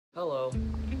Hello,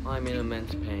 I'm in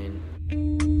immense pain.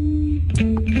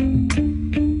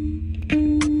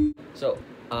 So,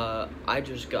 I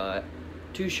just got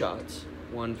 2 shots,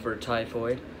 one for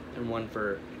typhoid and one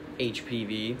for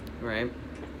HPV, right?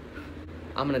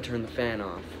 I'm gonna turn the fan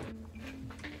off.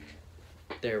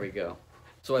 There we go.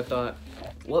 So I thought,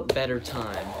 what better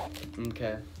time,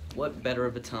 okay? What better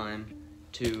of a time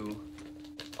to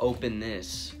open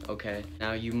this, okay?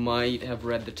 Now you might have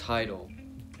read the title.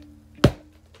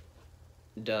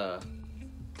 Duh.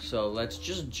 So let's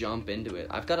just jump into it.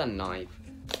 I've got a knife.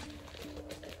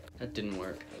 That didn't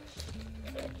work.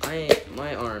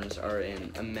 My arms are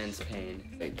in immense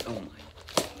pain. Wait, oh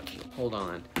my. Hold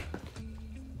on.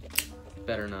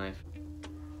 Better knife.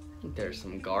 I think there's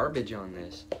some garbage on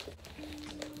this.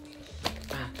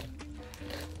 Ah.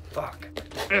 Fuck.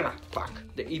 Ugh, fuck.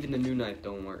 Even the new knife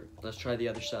don't work. Let's try the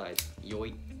other side.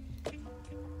 Yoink. I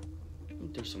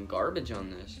think there's some garbage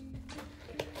on this.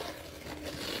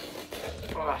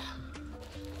 Ugh.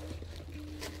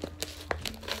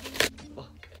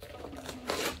 Fuck.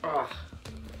 Ugh.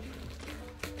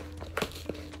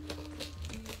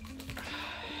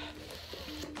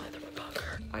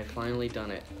 Motherfucker. I finally done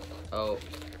it. Oh.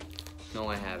 No,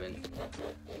 I haven't.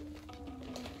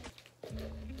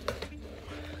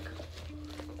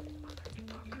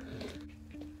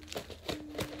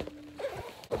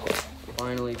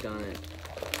 Finally done it.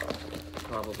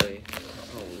 Probably.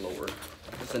 Oh, Lord.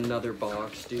 It's another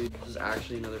box, dude. This is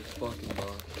actually another fucking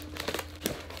box.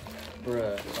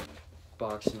 Bruh.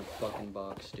 Box in a fucking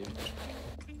box, dude.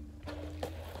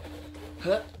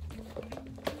 Huh?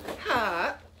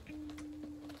 Ha!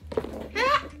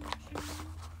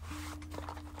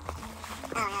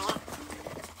 Ha!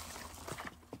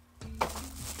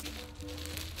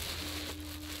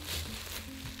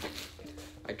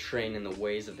 I train in the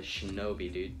ways of the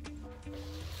shinobi, dude.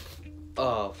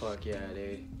 Oh, fuck yeah,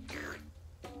 dude.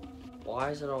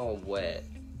 Why is it all wet?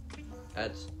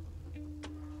 That's...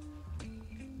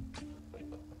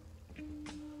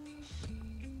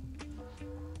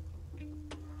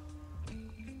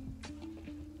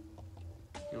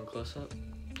 You want close up?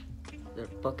 They're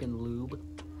fucking lube.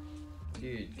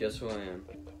 Dude, guess who I am?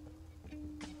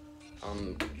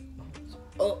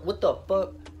 Oh, what the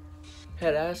fuck?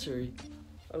 Head assery.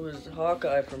 I was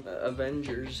Hawkeye from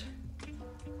Avengers.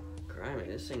 Grimy,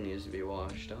 this thing needs to be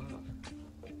washed off.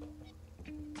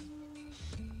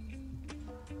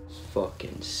 It's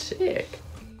fucking sick.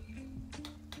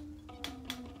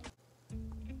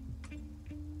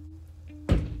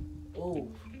 Oh,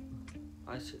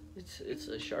 I said it's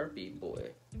a Sharpie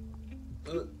boy.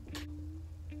 Ugh.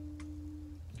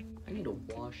 I need to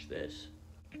wash this.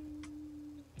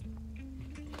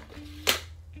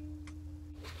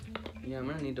 Yeah, I'm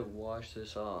gonna need to wash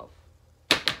this off.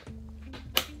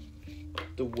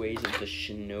 The ways of the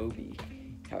shinobi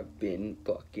have been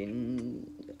fucking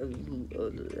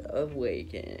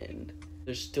awakened.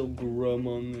 There's still grum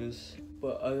on this,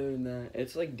 but other than that,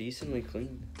 it's like decently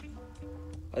clean.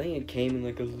 I think it came in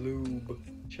like a lube.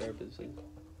 Sharp is it?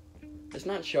 It's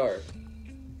not sharp.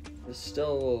 It's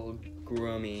still a little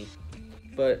grummy,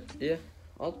 but yeah,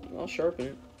 I'll sharpen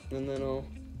it and then I'll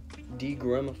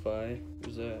degrumify.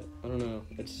 What's that? I don't know.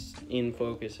 It's in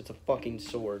focus. It's a fucking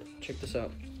sword. Check this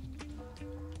out.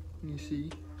 You see?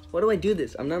 Why do I do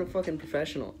this? I'm not a fucking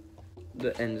professional.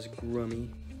 The end is grummy.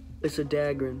 It's a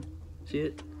Dagran. See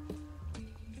it?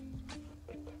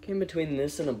 Came between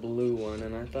this and a blue one,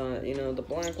 and I thought, you know, the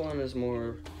black one is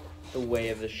more the way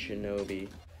of the shinobi.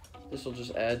 This will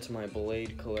just add to my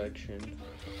blade collection.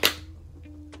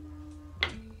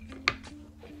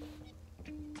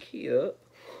 Cute.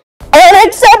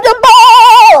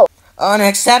 Unacceptable!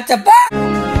 Unacceptable!